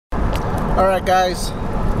Alright guys,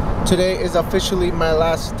 today is officially my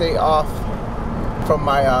last day off from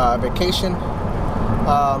my vacation.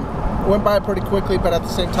 Went by pretty quickly, but at the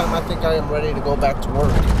same time I think I am ready to go back to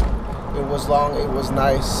work. It was long, it was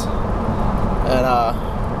nice, and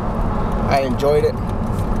I enjoyed it.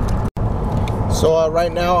 So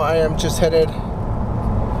right now I am just headed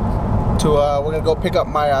to, we're gonna go pick up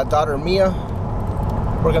my daughter Mia.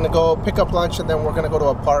 We're gonna go pick up lunch and then we're gonna go to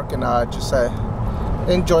a park and just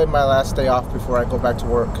enjoy my last day off before I go back to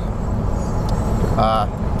work.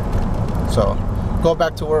 So go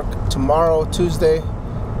back to work tomorrow, Tuesday,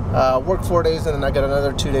 work 4 days, and then I get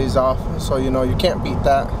another 2 days off. So you know, you can't beat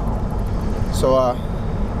that. So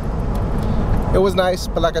it was nice,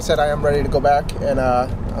 but like I said, I am ready to go back, and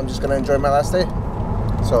I'm just gonna enjoy my last day.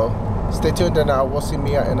 So stay tuned, and we'll see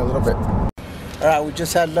Mia in a little bit. Alright, we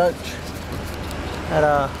just had lunch at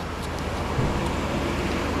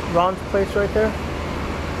Ron's place right there.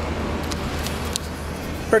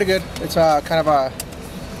 Pretty good. It's kind of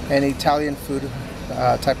an Italian food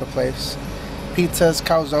type of place. Pizzas,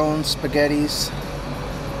 calzones, spaghettis,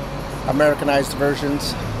 Americanized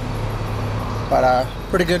versions, but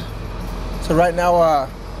pretty good. So right now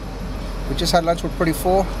we just had lunch. We're pretty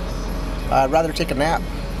full. I'd rather take a nap,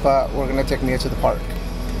 but we're gonna take Mia to the park.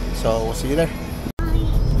 So we'll see you there.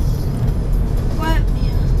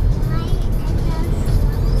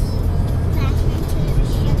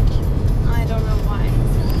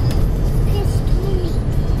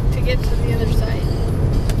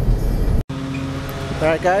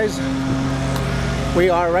 Alright guys, we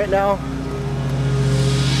are right now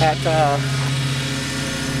at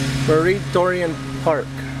Dorion Park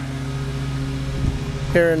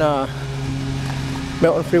here in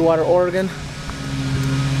Milton-Freewater, Oregon.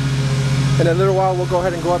 In a little while we'll go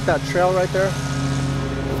ahead and go up that trail right there.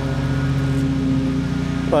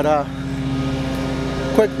 But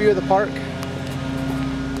quick view of the park.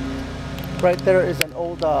 Right there is an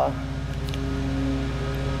old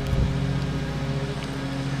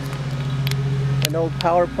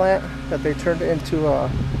power plant that they turned into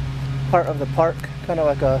a part of the park, kind of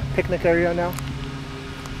like a picnic area now.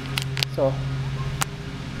 So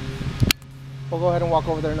we'll go ahead and walk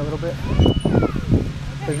over there in a little bit.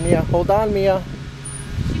 There's Mia. Hold on, Mia.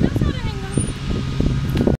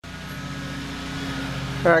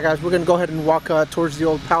 Alright guys, we're gonna go ahead and walk towards the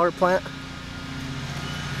old power plant.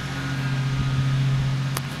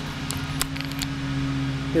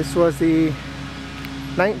 This was the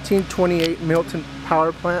 1928 Milton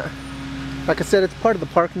power plant. Like I said, it's part of the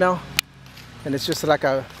park now, and it's just like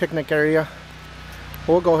a picnic area.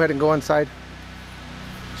 We'll go ahead and go inside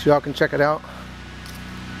so y'all can check it out.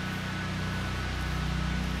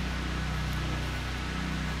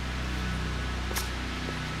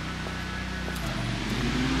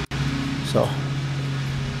 So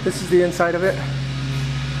this is the inside of it.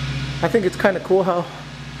 I think it's kind of cool how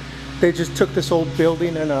they just took this old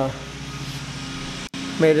building and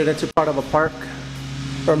made it into part of a park,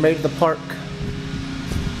 or made the park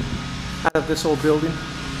out of this old building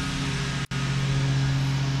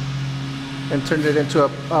and turned it into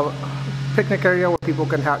a picnic area where people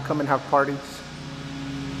can come and have parties.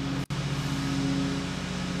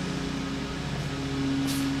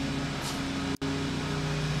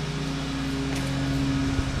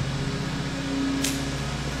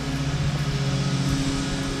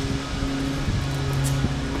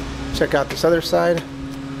 Check out this other side.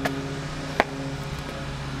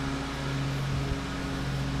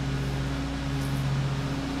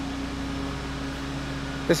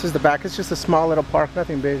 This is the back. It's just a small little park,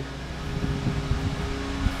 nothing big.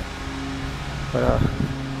 But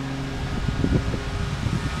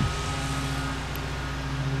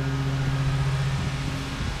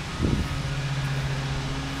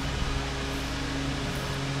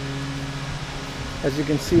as you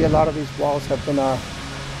can see, a lot of these walls have been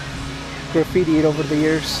graffitied over the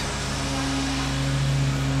years.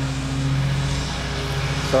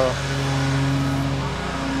 So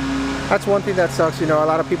that's one thing that sucks, you know. A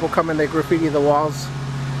lot of people come and they graffiti the walls.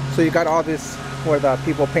 So you got all this where the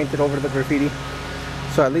people painted over the graffiti.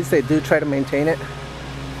 So at least they do try to maintain it.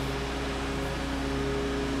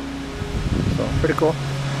 So pretty cool.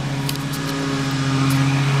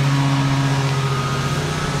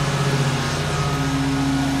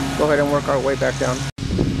 Go ahead and work our way back down.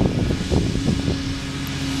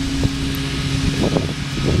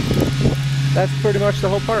 That's pretty much the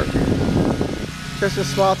whole park. Just a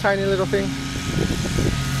small, tiny little thing.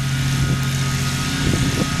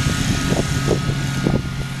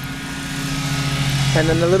 And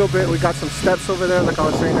then a little bit, we got some steps over there, like I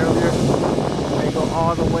was saying earlier. They go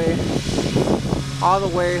all the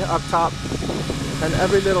way up top and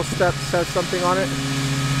every little step says something on it.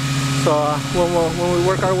 So when we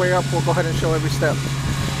work our way up, we'll go ahead and show every step.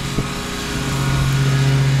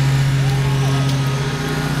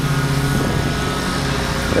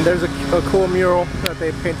 And there's a cool mural that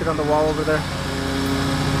they painted on the wall over there.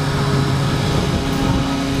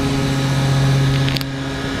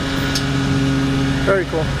 Very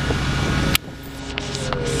cool.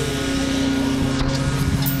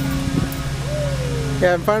 You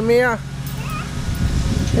having fun, Mia?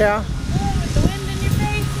 Yeah. With the wind in your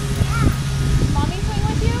face? Yeah. Mommy swing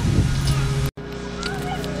with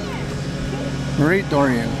you? Great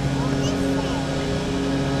Dorion.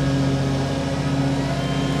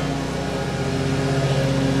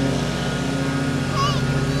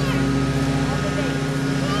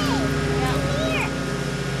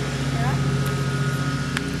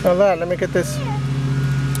 Now let me get this. Hold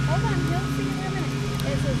on, you'll see in a minute.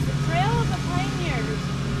 This is the Trail of the Pioneers.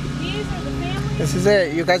 These are the families. This is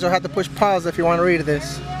it. You guys will have to push pause if you want to read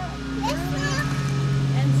this. And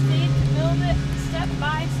stay to build it step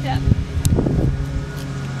by step.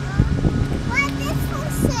 What does this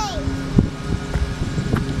one say?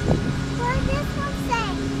 What does this one say?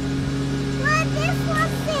 What does this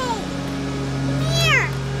one say? Here.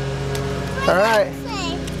 All right.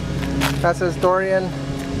 That says Dorion.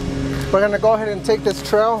 We're gonna go ahead and take this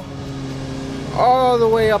trail all the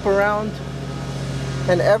way up around,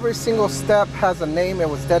 and every single step has a name. It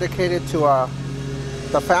was dedicated to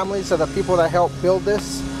the families of the people that helped build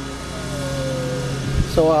this.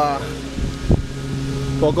 So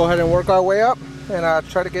we'll go ahead and work our way up and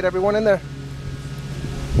try to get everyone in there.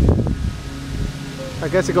 I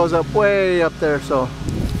guess it goes up way up there, so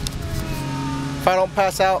if I don't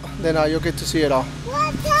pass out, then you'll get to see it all.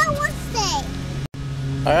 What does that one say?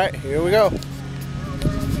 All right, here we go.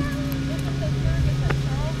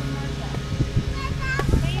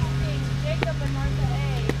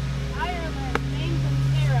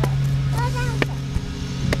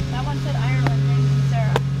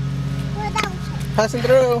 Passing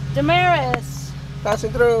through. Damaris.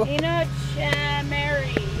 Passing through. Enoch,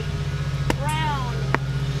 Mary, Brown,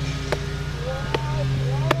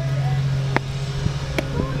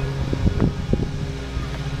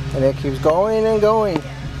 And it keeps going and going.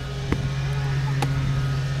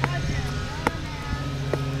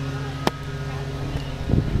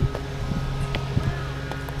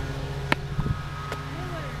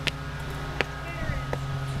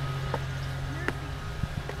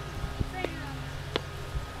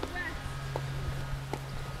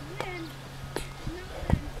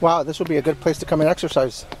 Wow, this would be a good place to come and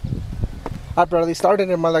exercise. I barely started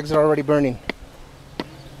and my legs are already burning.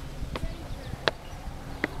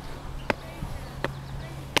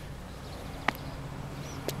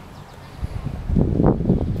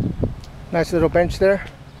 Nice little bench there.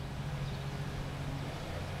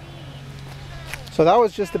 So that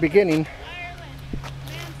was just the beginning.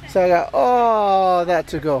 So I got all that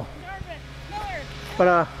to go.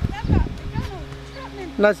 But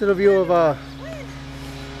nice little view of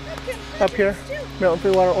up here,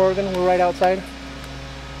 Milton-Freewater, Oregon. We're right outside.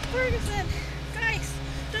 Ferguson, Geis,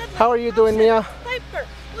 Dudley, How are you doing, Mia? Piper,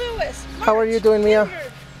 Lewis, March, How are you doing, Mia?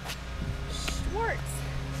 Hilliard, Schwartz,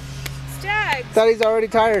 Staggs, Daddy's already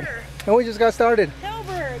tired, and we just got started.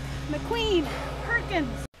 Helberg, McQueen,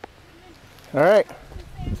 Perkins. All right,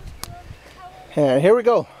 and here we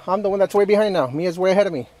go. I'm the one that's way behind now. Mia's way ahead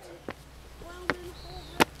of me.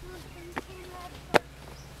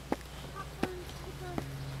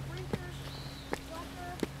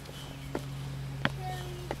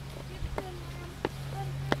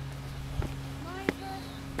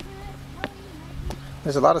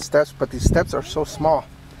 There's a lot of steps, but these steps are so small.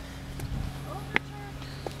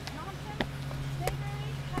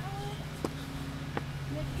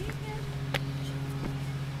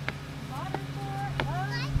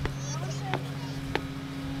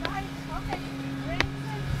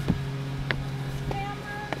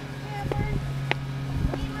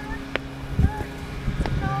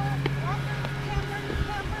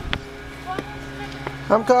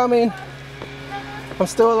 I'm coming. I'm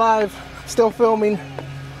still alive. Still filming.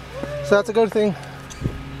 So that's a good thing.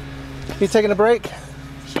 You taking a break?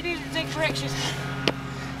 She needed to take a break.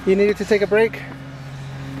 You needed to take a break?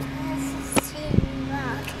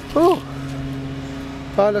 Ooh.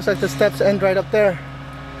 Oh, it looks like the steps end right up there.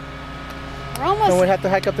 We're almost. And we have to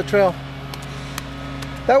hike up the trail.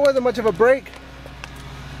 That wasn't much of a break.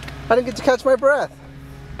 I didn't get to catch my breath.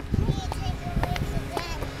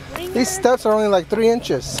 These steps are only like 3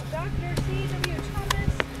 inches.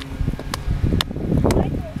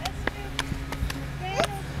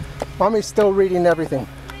 Mommy's still reading everything.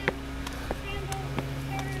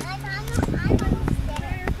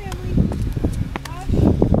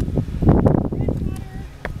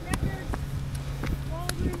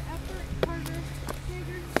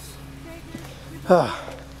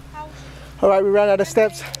 Alright, we ran out of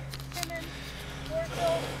steps.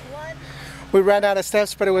 We ran out of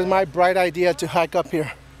steps, but it was my bright idea to hike up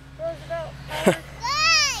here.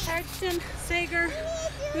 Harrison, Sager,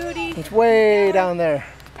 Moody. It's way down there.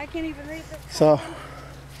 I can't even read this. So,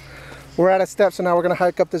 we're out of steps, and now we're going to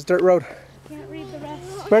hike up this dirt road. Can't read the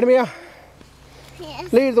rest. Ready, Mia?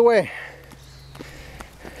 Yes. Lead the way.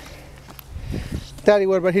 Daddy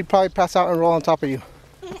would, but he'd probably pass out and roll on top of you.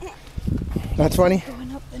 That's funny?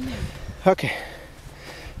 Going up the new. Okay.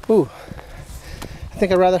 Ooh. I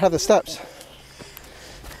think I'd rather have the steps.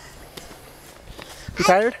 You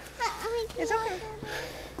tired? It's okay.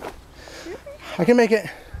 I can make it.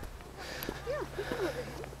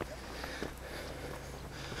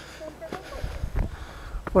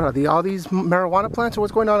 What are all these marijuana plants, or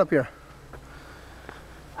what's going on up here?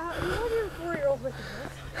 You know your 4-year-old with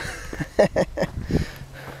this.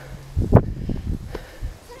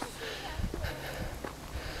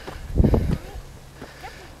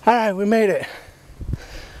 Alright, we made it.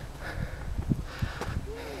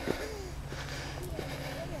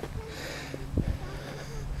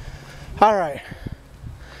 Alright.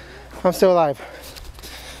 I'm still alive.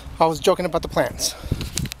 I was joking about the plants.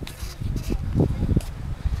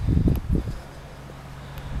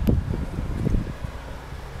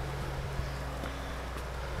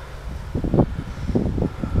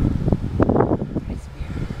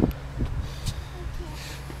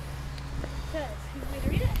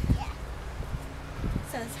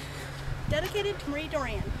 Dedicated to Marie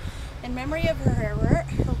Dorion, in memory of her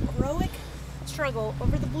heroic struggle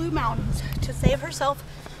over the Blue Mountains to save herself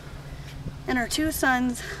and her 2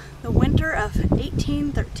 sons the winter of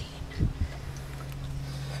 1813.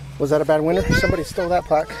 Was that a bad winter? Somebody stole that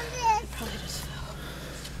plaque. It probably just fell.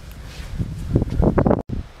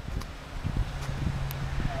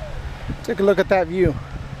 Take a look at that view.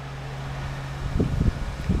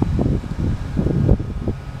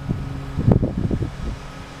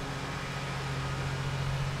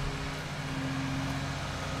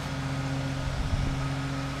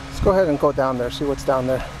 Let's go ahead and go down there, see what's down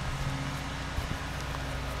there.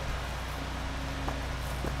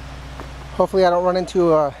 Hopefully I don't run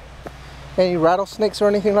into any rattlesnakes or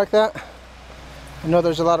anything like that. I know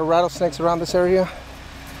there's a lot of rattlesnakes around this area,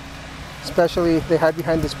 especially if they hide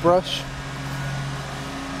behind this brush.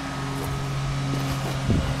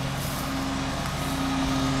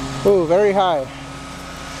 Ooh, very high.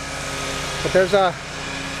 But there's a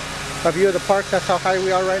view of the park. That's how high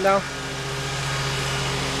we are right now.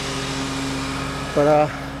 But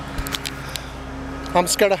I'm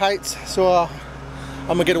scared of heights, so I'm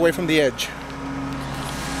gonna get away from the edge.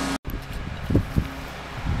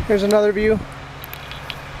 Here's another view.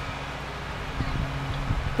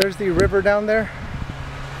 There's the river down there.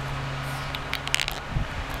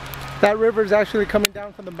 That river is actually coming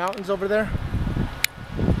down from the mountains over there.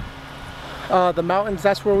 The mountains,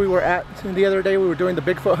 that's where we were at the other day. We were doing the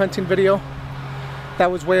Bigfoot hunting video.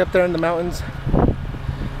 That was way up there in the mountains.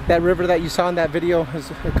 That river that you saw in that video,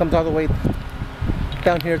 it comes all the way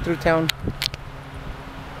down here through town.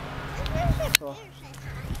 So,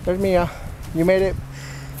 there's Mia. You made it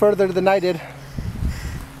further than I did. It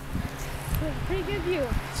was a pretty good view.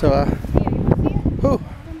 So, Yeah, you want to see it? whew,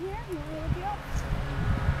 From here? You want me to look you up?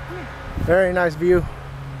 Here. very nice view. See?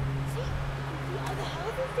 See all the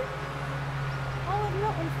houses there? All of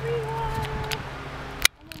Milton-Freewater.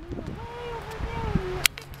 And then we were way over there and we went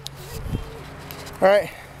hunting. Alright,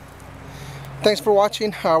 thanks for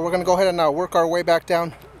watching. We're going to go ahead and work our way back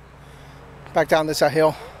down this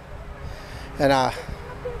hill. And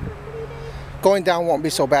going down won't be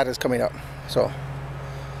so bad as coming up. So,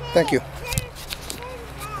 thank you.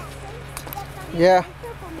 Yeah,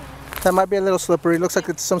 that might be a little slippery. Looks like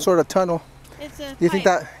it's some sort of tunnel. It's a You think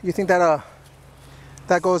that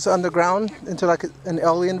that goes underground into like an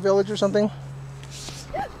alien village or something?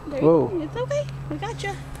 Yeah, there you Whoa. go. It's okay. We got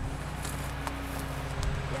you.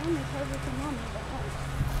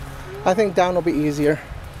 I think down will be easier.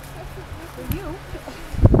 For you.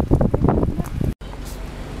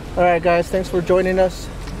 Alright guys, thanks for joining us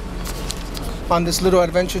on this little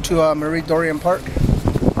adventure to Marie Dorion Park.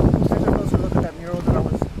 Here's a closer look at that mural that I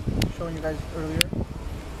was showing you guys earlier.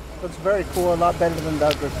 Looks very cool, a lot better than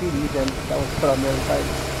the graffiti that was put on the other side.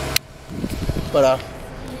 But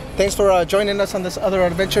thanks for joining us on this other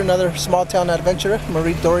adventure, another small town adventure,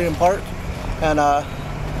 Marie Dorion Park. And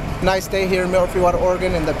nice day here in Milton-Freewater,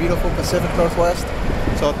 Oregon in the beautiful Pacific Northwest.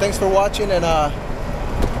 So thanks for watching, and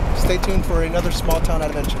stay tuned for another small town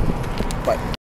adventure. Bye.